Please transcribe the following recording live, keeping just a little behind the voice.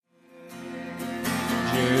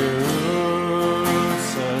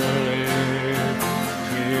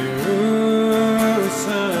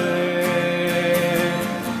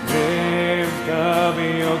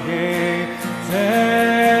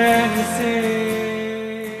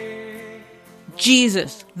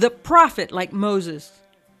Jesus, the prophet like Moses.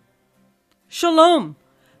 Shalom.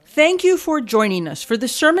 Thank you for joining us for the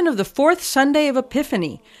sermon of the fourth Sunday of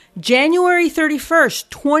Epiphany, January 31st,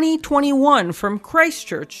 2021, from Christ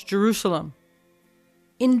Church, Jerusalem.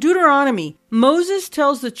 In Deuteronomy, Moses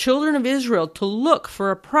tells the children of Israel to look for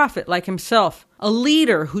a prophet like himself, a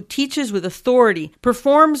leader who teaches with authority,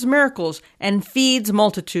 performs miracles, and feeds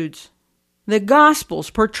multitudes. The Gospels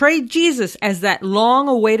portray Jesus as that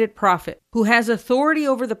long-awaited prophet who has authority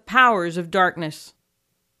over the powers of darkness.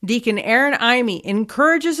 Deacon Aaron Imey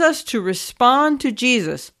encourages us to respond to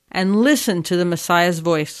Jesus and listen to the Messiah's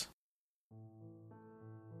voice.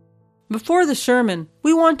 Before the sermon,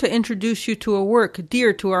 we want to introduce you to a work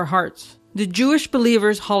dear to our hearts, the Jewish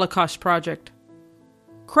Believers Holocaust Project.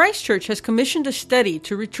 Christ Church has commissioned a study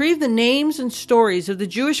to retrieve the names and stories of the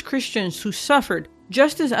Jewish Christians who suffered,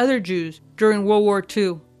 just as other Jews, during World War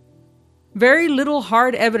II. Very little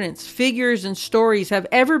hard evidence, figures, and stories have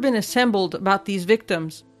ever been assembled about these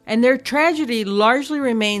victims, and their tragedy largely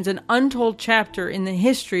remains an untold chapter in the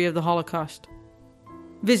history of the Holocaust.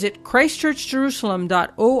 Visit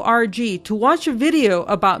ChristchurchJerusalem.org to watch a video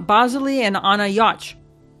about Basili and Anna Yach,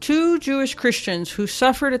 two Jewish Christians who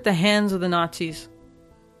suffered at the hands of the Nazis.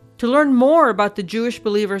 To learn more about the Jewish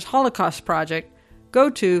Believers Holocaust Project, go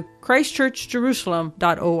to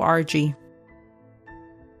ChristchurchJerusalem.org.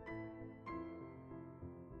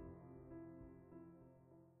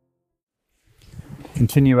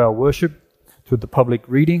 Continue our worship with the public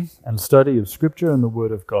reading and study of Scripture and the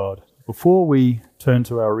Word of God. Before we turn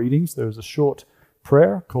to our readings, there is a short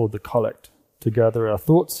prayer called the Collect to gather our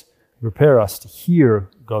thoughts and prepare us to hear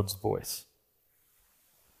God's voice.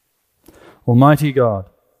 Almighty God,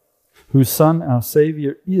 whose Son, our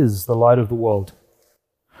Saviour, is the light of the world,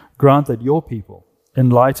 grant that your people,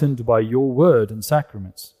 enlightened by your word and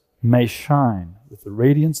sacraments, may shine with the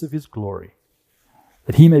radiance of his glory,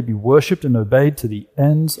 that he may be worshipped and obeyed to the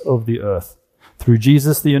ends of the earth, through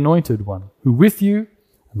Jesus the Anointed One, who with you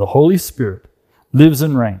and the Holy Spirit lives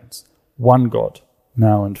and reigns, one God,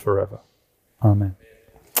 now and forever. Amen.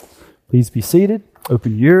 Please be seated.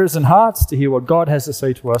 Open your ears and hearts to hear what God has to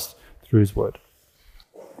say to us through his word.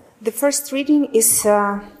 The first reading is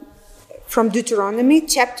from Deuteronomy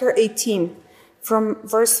chapter 18, from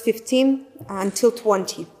verse 15 until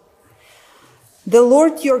 20. The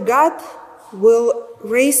Lord your God will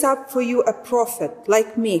raise up for you a prophet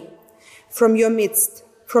like me from your midst,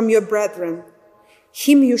 from your brethren.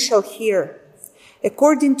 Him you shall hear,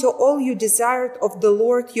 according to all you desired of the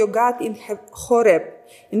Lord your God in Horeb,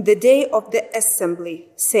 in the day of the assembly,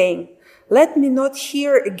 saying, let me not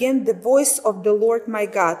hear again the voice of the Lord my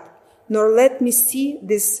God, nor let me see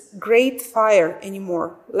this great fire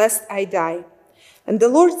anymore, lest I die. And the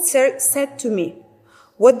Lord said to me,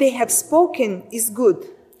 what they have spoken is good.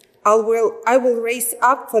 I will raise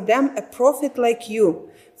up for them a prophet like you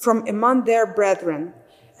from among their brethren,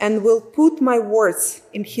 and will put my words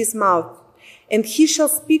in his mouth, and he shall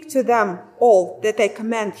speak to them all that I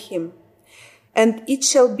command him. And it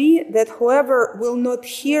shall be that whoever will not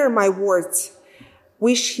hear my words,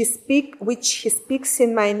 which he speaks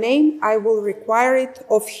in my name, I will require it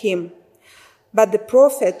of him. But the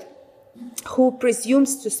prophet who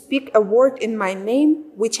presumes to speak a word in my name,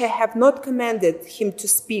 which I have not commanded him to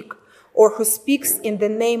speak, or who speaks in the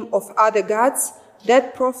name of other gods,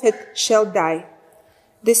 that prophet shall die.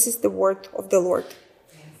 This is the word of the Lord.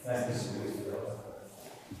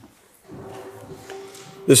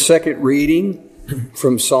 The second reading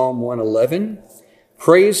from Psalm 111.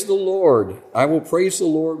 Praise the Lord. I will praise the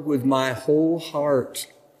Lord with my whole heart.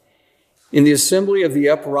 In the assembly of the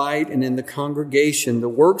upright and in the congregation, the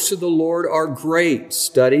works of the Lord are great,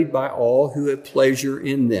 studied by all who have pleasure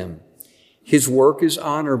in them. His work is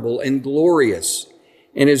honorable and glorious,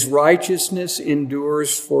 and his righteousness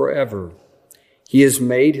endures forever. He has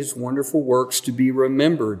made his wonderful works to be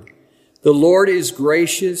remembered. The Lord is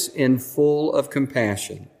gracious and full of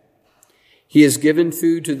compassion. He has given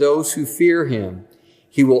food to those who fear him.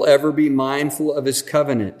 He will ever be mindful of his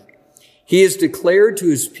covenant. He has declared to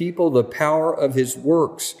his people the power of his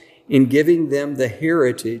works in giving them the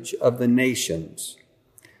heritage of the nations.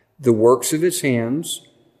 The works of his hands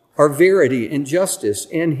are verity and justice,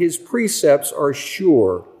 and his precepts are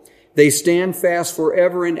sure. They stand fast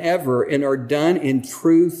forever and ever and are done in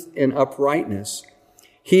truth and uprightness.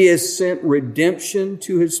 He has sent redemption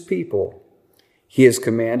to his people. He has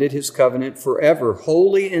commanded his covenant forever.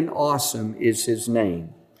 Holy and awesome is his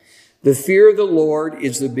name. The fear of the Lord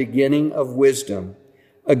is the beginning of wisdom.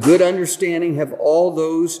 A good understanding have all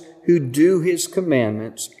those who do his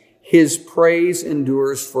commandments. His praise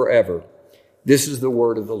endures forever. This is the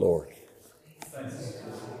word of the Lord.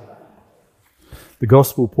 The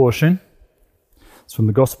gospel portion is from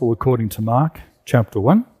the Gospel according to Mark, chapter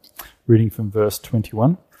 1, reading from verse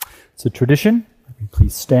 21. It's a tradition.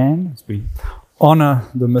 Please stand as we honor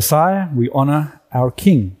the Messiah. We honor our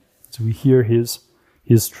King as we hear his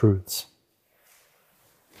truths.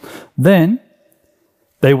 Then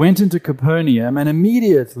they went into Capernaum, and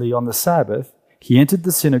immediately on the Sabbath he entered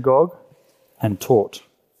the synagogue and taught.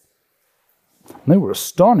 And they were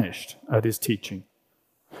astonished at his teaching,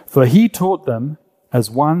 for he taught them as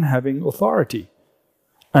one having authority,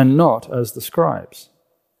 and not as the scribes.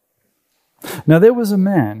 Now there was a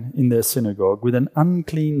man in their synagogue with an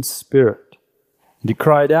unclean spirit, and he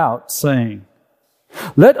cried out, saying,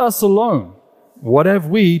 "Let us alone. What have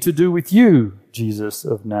we to do with you, Jesus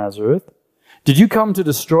of Nazareth? Did you come to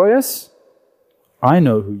destroy us? I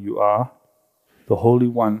know who you are, the Holy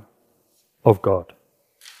One of God."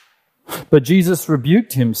 But Jesus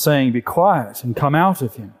rebuked him, saying, "Be quiet and come out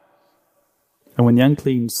of him." And when the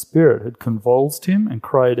unclean spirit had convulsed him and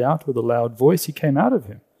cried out with a loud voice, he came out of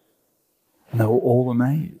him. And they were all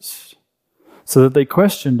amazed, so that they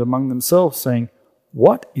questioned among themselves, saying,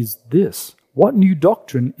 "What is this? What new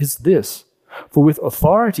doctrine is this? For with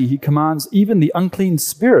authority he commands even the unclean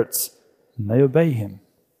spirits, and they obey him."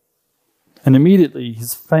 And immediately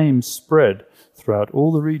his fame spread throughout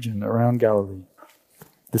all the region around Galilee.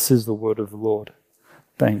 This is the word of the Lord.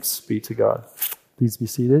 Thanks be to God. Please be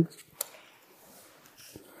seated.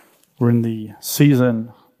 We're in the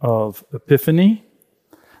season of Epiphany.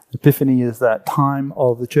 Epiphany is that time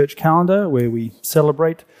of the church calendar where we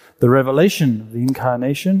celebrate the revelation of the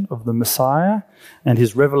incarnation of the Messiah and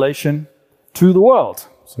his revelation to the world.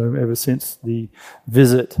 So ever since the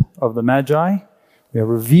visit of the Magi, we are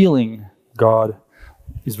revealing God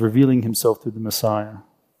is revealing himself through the Messiah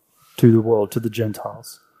to the world, to the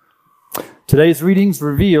Gentiles. Today's readings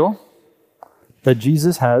reveal that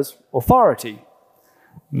Jesus has authority.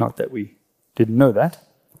 Not that we didn't know that.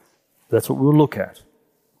 That's what we'll look at.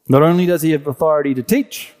 Not only does he have authority to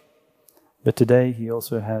teach, but today he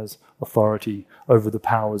also has authority over the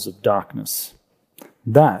powers of darkness.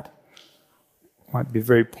 That might be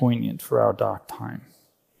very poignant for our dark time.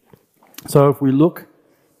 So if we look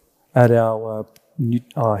at our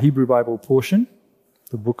Hebrew Bible portion,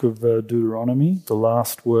 the book of Deuteronomy, the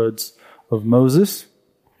last words of Moses,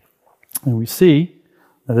 and we see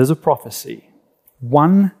that there's a prophecy.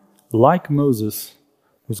 One like Moses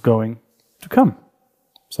was going to come.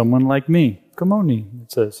 Someone like me, Kamoni,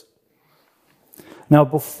 it says. Now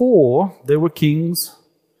before there were kings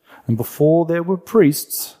and before there were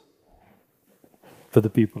priests for the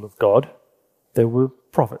people of God, there were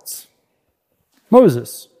prophets.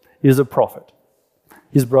 Moses is a prophet.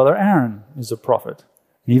 His brother Aaron is a prophet.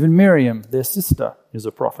 Even Miriam, their sister, is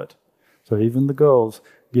a prophet. So even the girls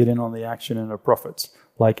get in on the action and are prophets,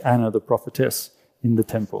 like Anna the prophetess in the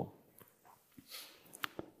temple.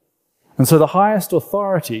 And so the highest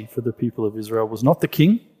authority for the people of Israel was not the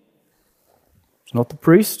king, it's not the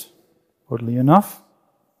priest, oddly enough,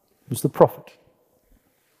 it was the prophet.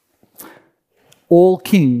 All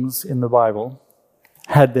kings in the Bible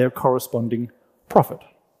had their corresponding prophet.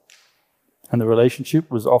 And the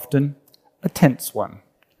relationship was often a tense one.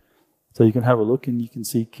 So you can have a look and you can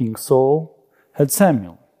see King Saul had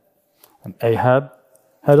Samuel, and Ahab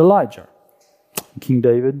had Elijah. And King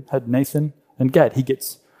David had Nathan and Gad. He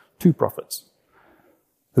gets 2 prophets.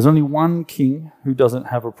 There's only one king who doesn't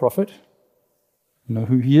have a prophet. You know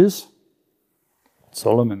who he is?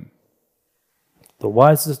 Solomon. The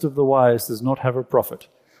wisest of the wise does not have a prophet.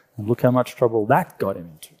 And look how much trouble that got him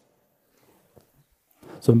into.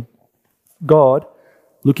 So God,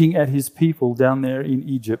 looking at his people down there in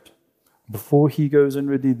Egypt, before he goes and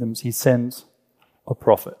redeems them, he sends a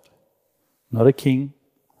prophet, not a king.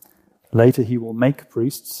 Later he will make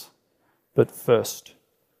priests, but first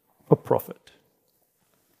a prophet.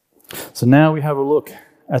 So now we have a look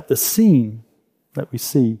at the scene that we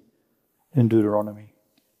see in Deuteronomy.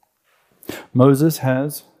 Moses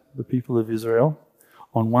has the people of Israel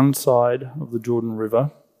on one side of the Jordan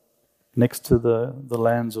River, next to the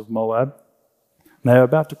lands of Moab. They are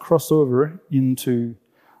about to cross over into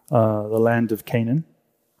the land of Canaan.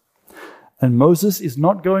 And Moses is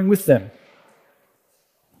not going with them.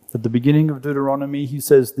 At the beginning of Deuteronomy, he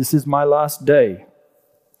says, "This is my last day.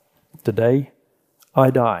 Today I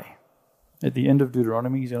die." At the end of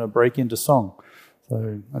Deuteronomy, he's going to break into song.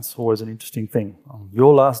 So that's always an interesting thing. On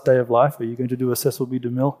your last day of life, are you going to do a Cecil B.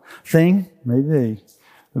 DeMille thing? Maybe.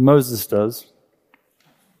 But Moses does.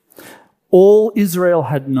 All Israel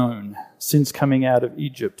had known since coming out of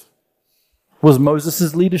Egypt was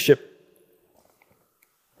Moses' leadership.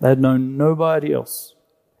 They had known nobody else.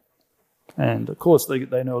 And of course,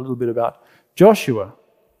 they know a little bit about Joshua,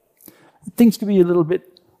 things can be a little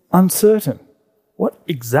bit uncertain. What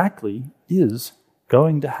exactly is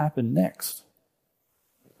going to happen next?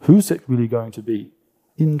 Who's it really going to be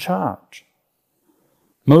in charge?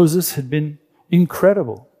 Moses had been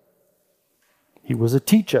incredible. He was a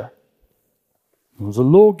teacher. He was a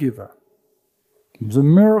lawgiver. He was a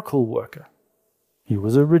miracle worker. He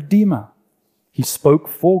was a redeemer. He spoke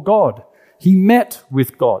for God. He met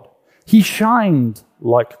with God. He shined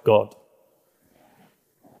like God.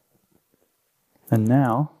 And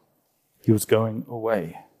now he was going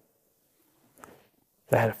away.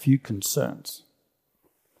 They had a few concerns.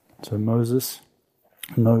 So Moses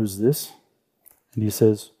knows this, and he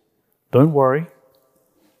says, don't worry,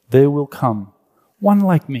 there will come one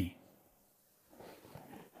like me.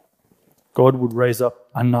 God would raise up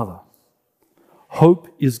another.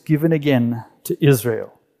 Hope is given again to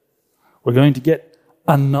Israel. We're going to get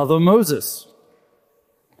another Moses,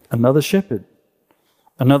 another shepherd,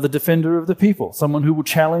 another defender of the people, someone who will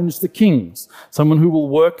challenge the kings, someone who will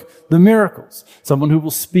work the miracles, someone who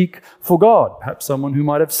will speak for God, perhaps someone who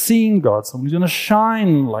might have seen God, someone who's going to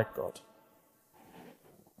shine like God.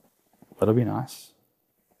 That'll be nice.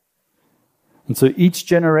 And so each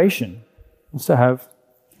generation wants to have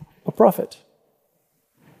a prophet.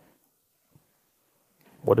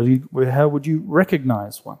 How would you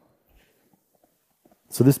recognize one?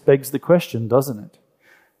 So this begs the question, doesn't it?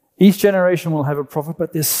 Each generation will have a prophet,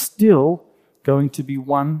 but there's still going to be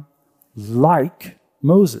one like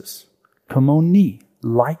Moses. Kamoni,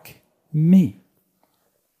 like me.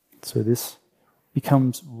 So this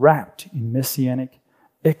becomes wrapped in messianic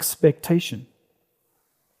expectation.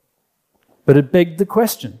 But it begged the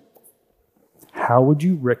question, how would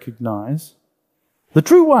you recognize the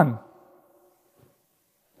true one?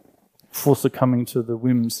 Before succumbing to the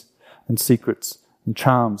whims and secrets and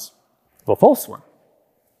charms of a false one.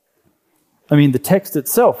 I mean, the text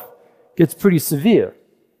itself gets pretty severe.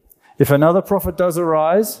 If another prophet does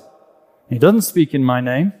arise, he doesn't speak in my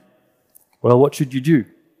name, well, what should you do?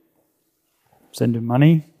 Send him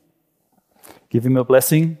money? Give him a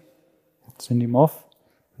blessing? Send him off?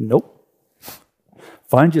 Nope.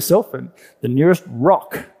 Find yourself in the nearest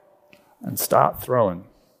rock and start throwing.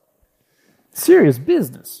 Serious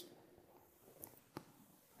business.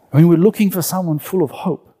 I mean, we're looking for someone full of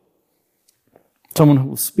hope. Someone who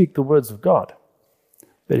will speak the words of God.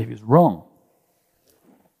 But if he's wrong,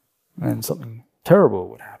 then something terrible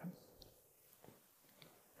would happen.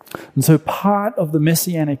 And so part of the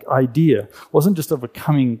messianic idea wasn't just of a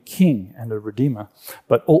coming king and a redeemer,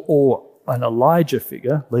 but or an Elijah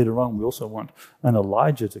figure. Later on, we also want an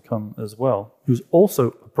Elijah to come as well, who's also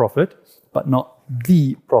a prophet, but not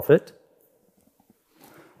the prophet.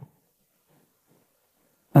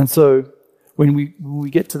 And so when we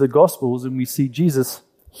get to the Gospels and we see Jesus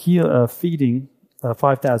here feeding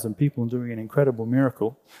 5,000 people and doing an incredible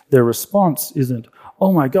miracle, their response isn't,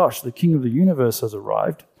 oh my gosh, the King of the universe has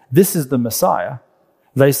arrived. This is the Messiah.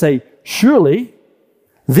 They say, surely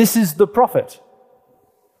this is the prophet.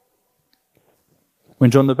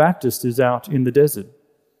 When John the Baptist is out in the desert,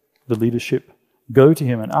 the leadership go to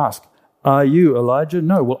him and ask, are you Elijah?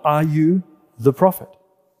 No. Well, are you the prophet?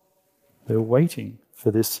 They're waiting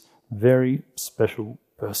for this very special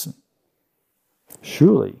person.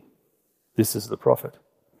 Surely this is the prophet,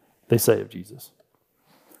 they say of Jesus.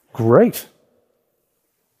 Great.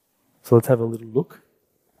 So let's have a little look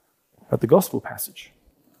at the gospel passage.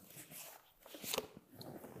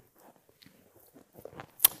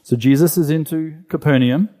 So Jesus is into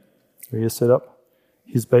Capernaum, where he has set up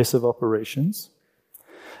his base of operations.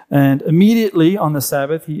 And immediately on the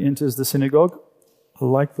Sabbath, he enters the synagogue. I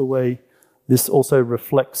like the way this also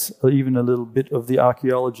reflects even a little bit of the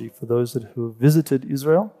archaeology for those who have visited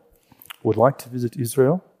Israel, would like to visit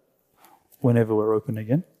Israel whenever we're open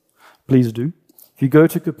again. Please do. If you go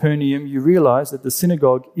to Capernaum, you realize that the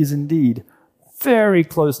synagogue is indeed very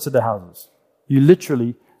close to the houses. You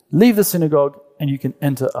literally leave the synagogue and you can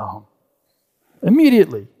enter a home.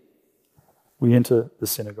 Immediately, we enter the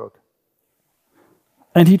synagogue.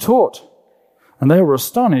 And he taught, and they were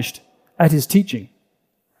astonished at his teaching.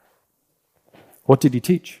 What did he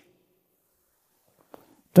teach?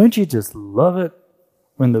 Don't you just love it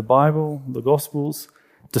when the Bible, the Gospels,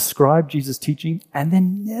 describe Jesus' teaching and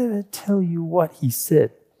then never tell you what he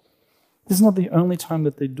said? This is not the only time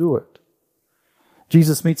that they do it.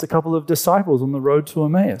 Jesus meets a couple of disciples on the road to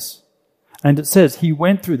Emmaus. And it says he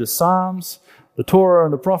went through the Psalms, the Torah,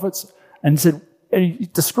 and the prophets, and he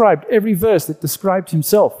described every verse that described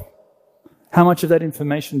himself. How much of that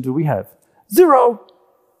information do we have? 0.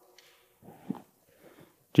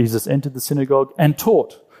 Jesus entered the synagogue and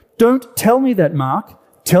taught. Don't tell me that, Mark.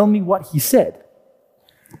 Tell me what he said.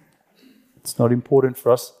 It's not important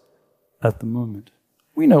for us at the moment.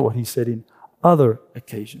 We know what he said in other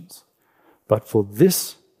occasions. But for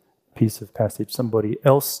this piece of passage, somebody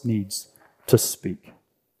else needs to speak.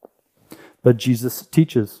 But Jesus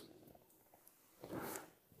teaches.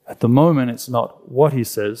 At the moment, it's not what he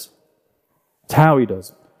says, it's how he does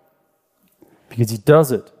it. Because he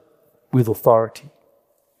does it with authority,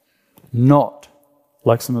 not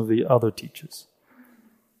like some of the other teachers.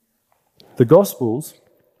 The Gospels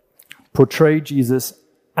portray Jesus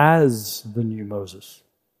as the new Moses.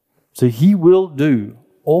 So he will do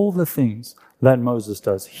all the things that Moses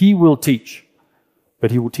does. He will teach,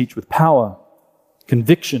 but he will teach with power,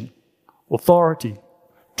 conviction, authority,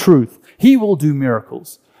 truth. He will do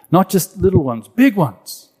miracles, not just little ones, big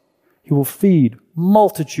ones. He will feed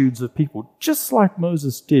multitudes of people, just like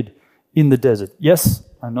Moses did in the desert. Yes,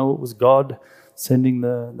 I know it was God sending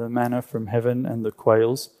the manna from heaven and the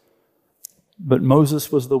quails, but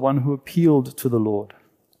Moses was the one who appealed to the Lord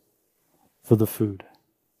for the food,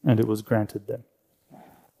 and it was granted them.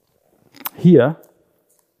 Here,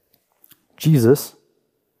 Jesus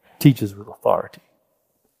teaches with authority,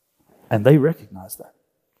 and they recognize that.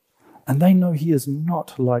 And they know he is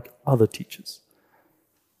not like other teachers.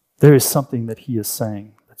 There is something that he is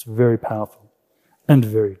saying that's very powerful and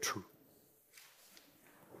very true.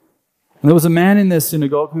 And there was a man in their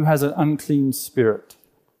synagogue who has an unclean spirit,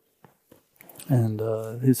 and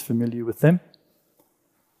he's familiar with them.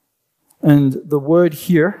 And the word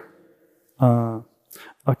here,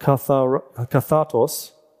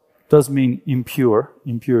 akathatos, does mean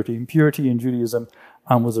impurity. Impurity in Judaism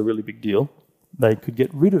was a really big deal. They could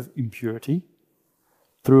get rid of impurity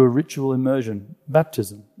through a ritual immersion,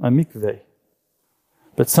 baptism, a mikveh.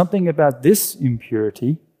 But something about this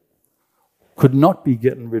impurity could not be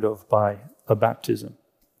gotten rid of by a baptism.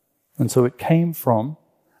 And so it came from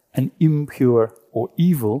an impure or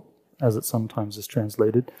evil, as it sometimes is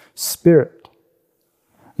translated, spirit.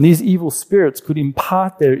 And these evil spirits could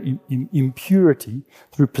impart their impurity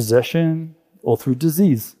through possession or through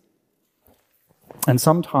disease. And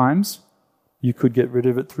sometimes you could get rid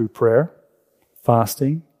of it through prayer,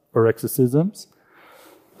 fasting, or exorcisms.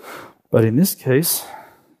 But in this case,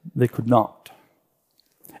 they could not.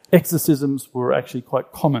 Exorcisms were actually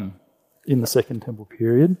quite common in the Second Temple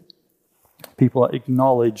period. People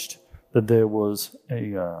acknowledged that there was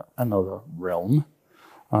another realm,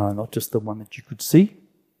 not just the one that you could see.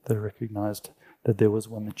 They recognized that there was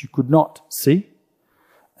one that you could not see,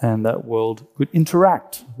 and that world could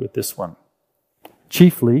interact with this one,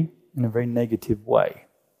 chiefly in a very negative way.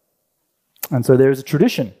 And so there is a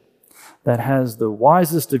tradition that has the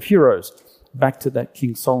wisest of heroes, back to that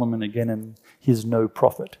King Solomon again and his no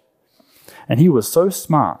prophet. And he was so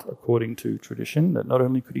smart, according to tradition, that not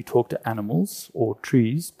only could he talk to animals or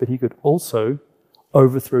trees, but he could also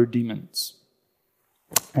overthrow demons.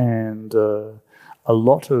 And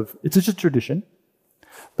it's just a tradition,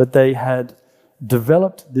 but they had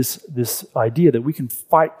developed this idea that we can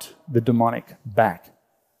fight the demonic back.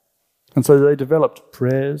 And so they developed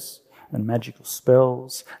prayers and magical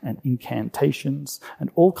spells and incantations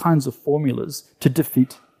and all kinds of formulas to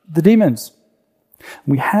defeat the demons.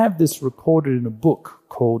 We have this recorded in a book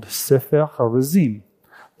called Sefer HaRazim,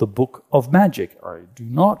 the Book of Magic. I do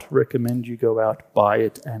not recommend you go out, buy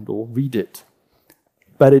it, and or read it.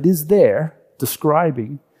 But it is there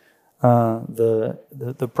describing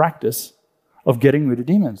the practice of getting rid of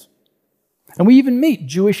demons. And we even meet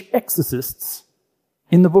Jewish exorcists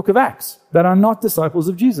in the book of Acts that are not disciples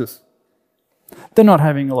of Jesus. They're not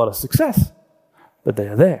having a lot of success, but they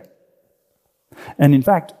are there. And in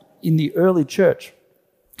fact, in the early church,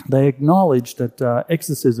 they acknowledged that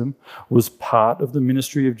exorcism was part of the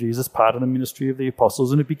ministry of Jesus, part of the ministry of the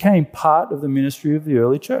apostles, and it became part of the ministry of the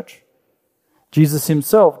early church. Jesus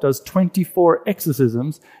himself does 24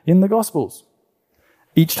 exorcisms in the Gospels,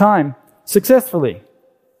 each time successfully.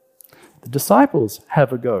 The disciples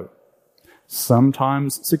have a go,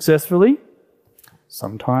 sometimes successfully,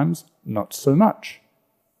 sometimes not so much.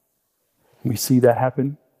 We see that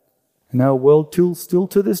happen in our world still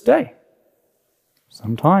to this day.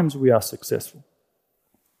 Sometimes we are successful.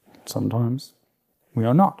 Sometimes we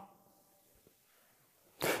are not.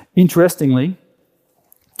 Interestingly,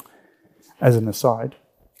 as an aside,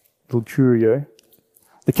 little curio,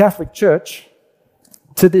 the Catholic Church,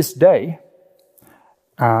 to this day,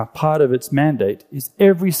 part of its mandate is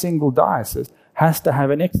every single diocese has to have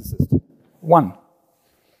an exorcist. One.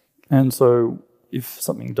 And so if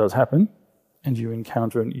something does happen and you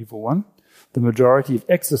encounter an evil one, the majority of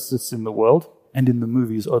exorcists in the world, and in the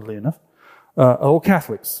movies, oddly enough, are all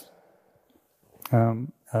Catholics.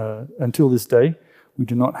 Until this day, we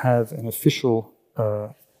do not have an official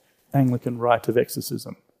Anglican rite of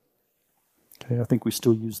exorcism. Okay, I think we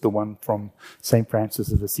still use the one from St.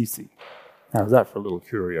 Francis of Assisi. How's that for a little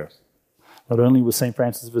curio? Not only was St.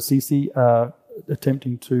 Francis of Assisi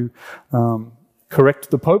attempting to correct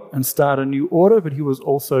the Pope and start a new order, but he was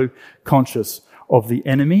also conscious of the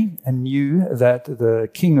enemy and knew that the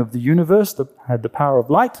King of the universe that had the power of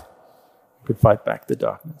light could fight back the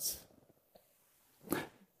darkness.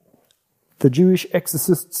 The Jewish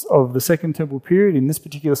exorcists of the Second Temple period in this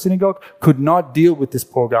particular synagogue could not deal with this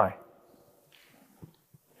poor guy.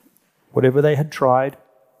 Whatever they had tried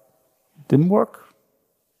didn't work.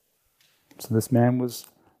 So this man was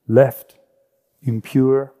left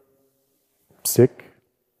impure, sick,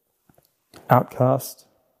 outcast.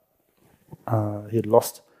 He had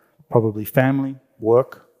lost probably family,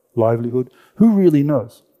 work, livelihood. Who really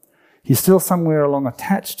knows? He's still somewhere along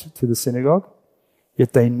attached to the synagogue,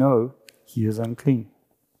 yet they know he is unclean.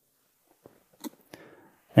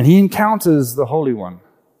 And he encounters the Holy One,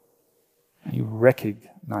 and he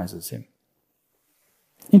recognizes him.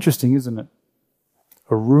 Interesting, isn't it?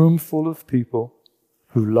 A room full of people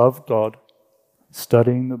who love God,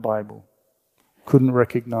 studying the Bible, couldn't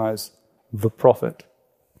recognize the prophet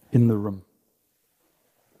in the room.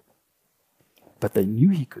 But they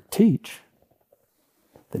knew he could teach.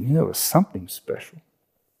 They knew there was something special.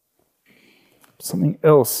 Something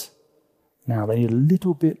else. Now they need a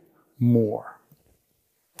little bit more.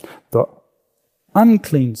 The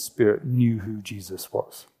unclean spirit knew who Jesus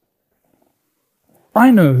was. I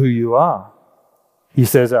know who you are, he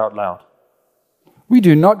says out loud. We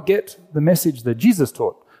do not get the message that Jesus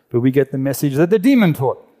taught, but we get the message that the demon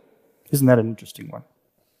taught. Isn't that an interesting one?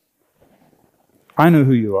 I know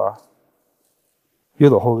who you are. You're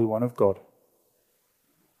the Holy One of God.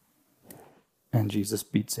 And Jesus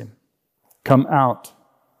beats him. Come out.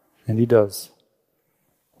 And he does.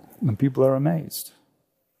 And people are amazed.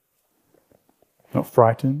 Not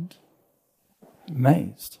frightened,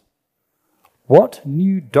 amazed. What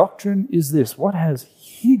new doctrine is this? What has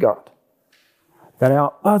he got that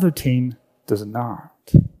our other team does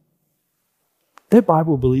not? They're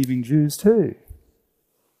Bible-believing Jews too.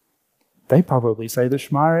 They probably say the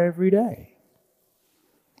Shema every day.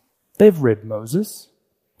 They've read Moses.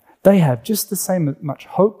 They have just the same much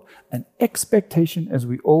hope and expectation as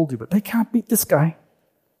we all do, but they can't beat this guy.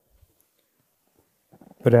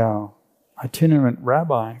 But our itinerant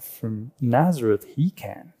rabbi from Nazareth, he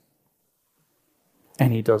can.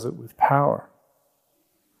 And he does it with power.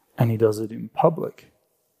 And he does it in public.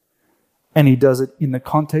 And he does it in the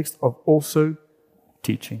context of also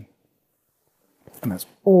teaching. And that's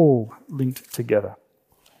all linked together,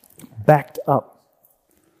 backed up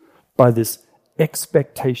by this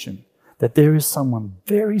expectation that there is someone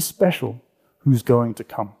very special who's going to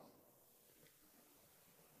come.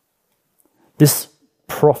 This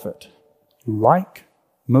prophet, like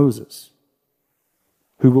Moses,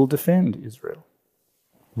 who will defend Israel,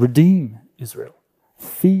 redeem Israel,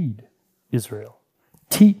 feed Israel,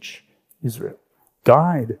 teach Israel,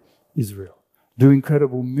 guide Israel, do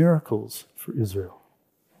incredible miracles for Israel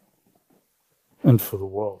and for the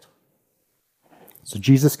world. So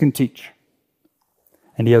Jesus can teach.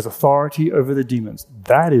 And he has authority over the demons.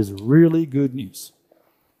 That is really good news,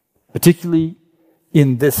 particularly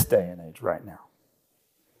in this day and age right now,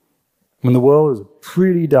 when the world is a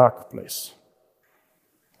pretty dark place.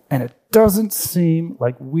 And it doesn't seem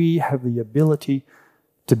like we have the ability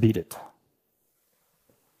to beat it.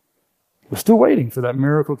 We're still waiting for that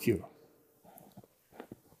miracle cure.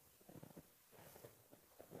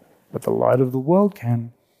 But the light of the world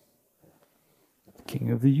can. The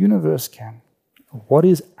King of the universe can. What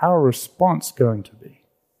is our response going to be?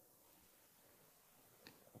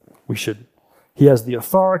 He has the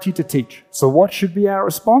authority to teach. So what should be our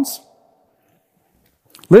response?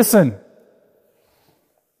 Listen.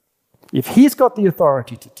 If he's got the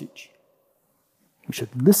authority to teach, we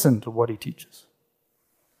should listen to what he teaches.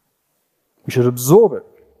 We should absorb it.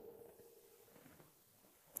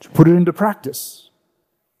 We should put it into practice.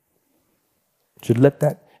 We should let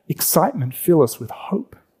that excitement fill us with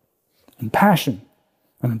hope and passion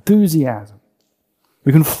and enthusiasm.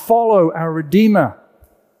 We can follow our Redeemer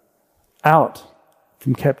out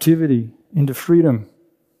from captivity into freedom.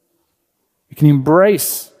 We can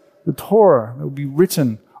embrace the Torah that will be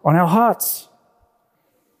written on our hearts.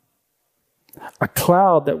 A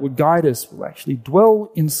cloud that would guide us will actually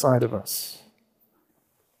dwell inside of us.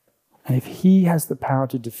 And if he has the power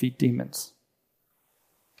to defeat demons,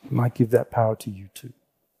 he might give that power to you too.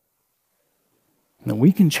 And then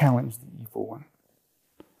we can challenge the evil one.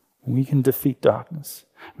 We can defeat darkness.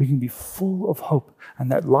 We can be full of hope.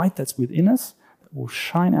 And that light that's within us, will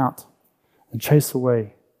shine out and chase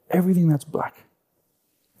away everything that's black.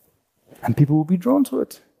 And people will be drawn to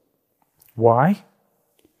it. Why?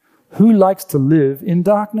 Who likes to live in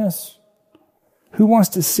darkness? Who wants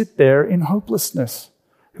to sit there in hopelessness?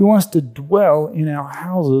 Who wants to dwell in our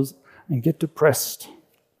houses and get depressed?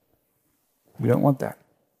 We don't want that.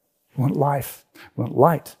 We want life. We want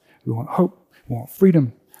light. We want hope. We want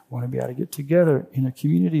freedom. We want to be able to get together in a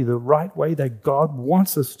community the right way that God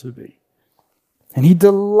wants us to be. And he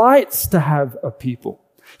delights to have a people.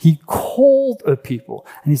 He called a people.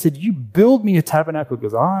 And he said, you build me a tabernacle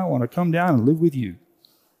because I want to come down and live with you.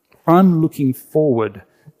 I'm looking forward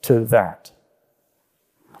to that.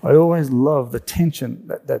 I always love the tension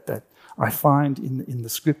that I find in the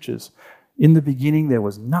scriptures. In the beginning there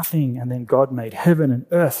was nothing, and then God made heaven and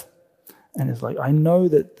earth. And it's like, I know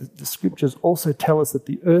that the scriptures also tell us that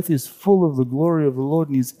the earth is full of the glory of the Lord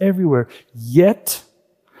and is everywhere. Yet,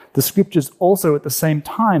 the scriptures also at the same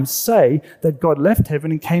time say that God left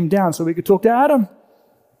heaven and came down so we could talk to Adam.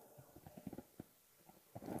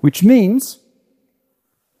 Which means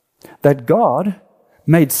that God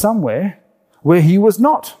made somewhere where he was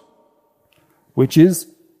not, which is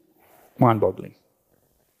mind-boggling.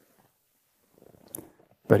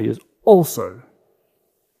 But he is also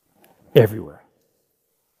everywhere,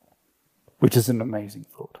 which is an amazing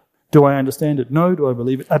thought. Do I understand it? No. Do I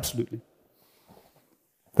believe it? Absolutely.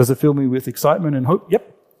 Does it fill me with excitement and hope?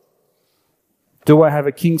 Yep. Do I have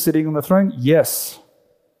a king sitting on the throne? Yes.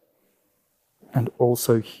 And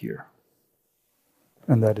also here.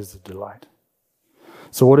 And that is a delight.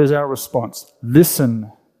 So what is our response?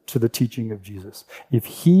 Listen to the teaching of Jesus. If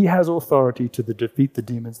he has authority to defeat the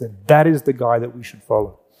demons, then that is the guy that we should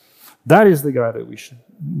follow. That is the guy that we should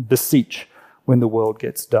beseech when the world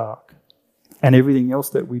gets dark. And everything else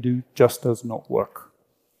that we do just does not work.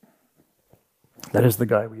 That is the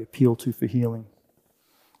guy we appeal to for healing.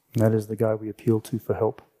 And that is the guy we appeal to for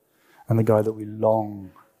help. And the guy that we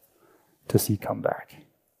long to see come back.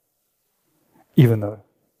 Even though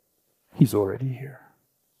he's already here.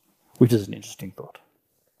 Which is an interesting thought.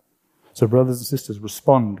 So brothers and sisters,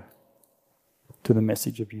 respond to the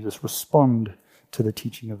message of Jesus. Respond to the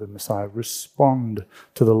teaching of the Messiah. Respond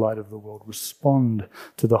to the light of the world. Respond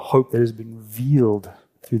to the hope that has been revealed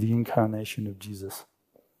through the incarnation of Jesus.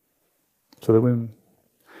 So that when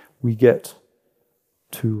we get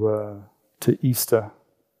to Easter,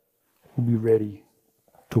 we'll be ready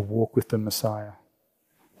to walk with the Messiah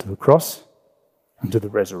to the cross and to the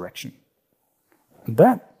resurrection. And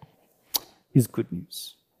that is good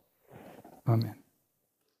news. Amen.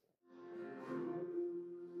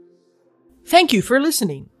 Thank you for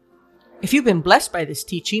listening. If you've been blessed by this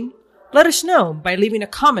teaching, let us know by leaving a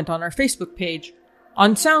comment on our Facebook page,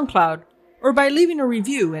 on SoundCloud, or by leaving a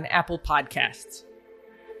review in Apple Podcasts.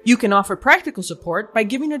 You can offer practical support by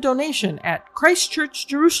giving a donation at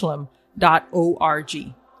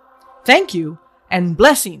christchurchjerusalem.org. Thank you, and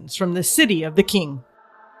blessings from the City of the King.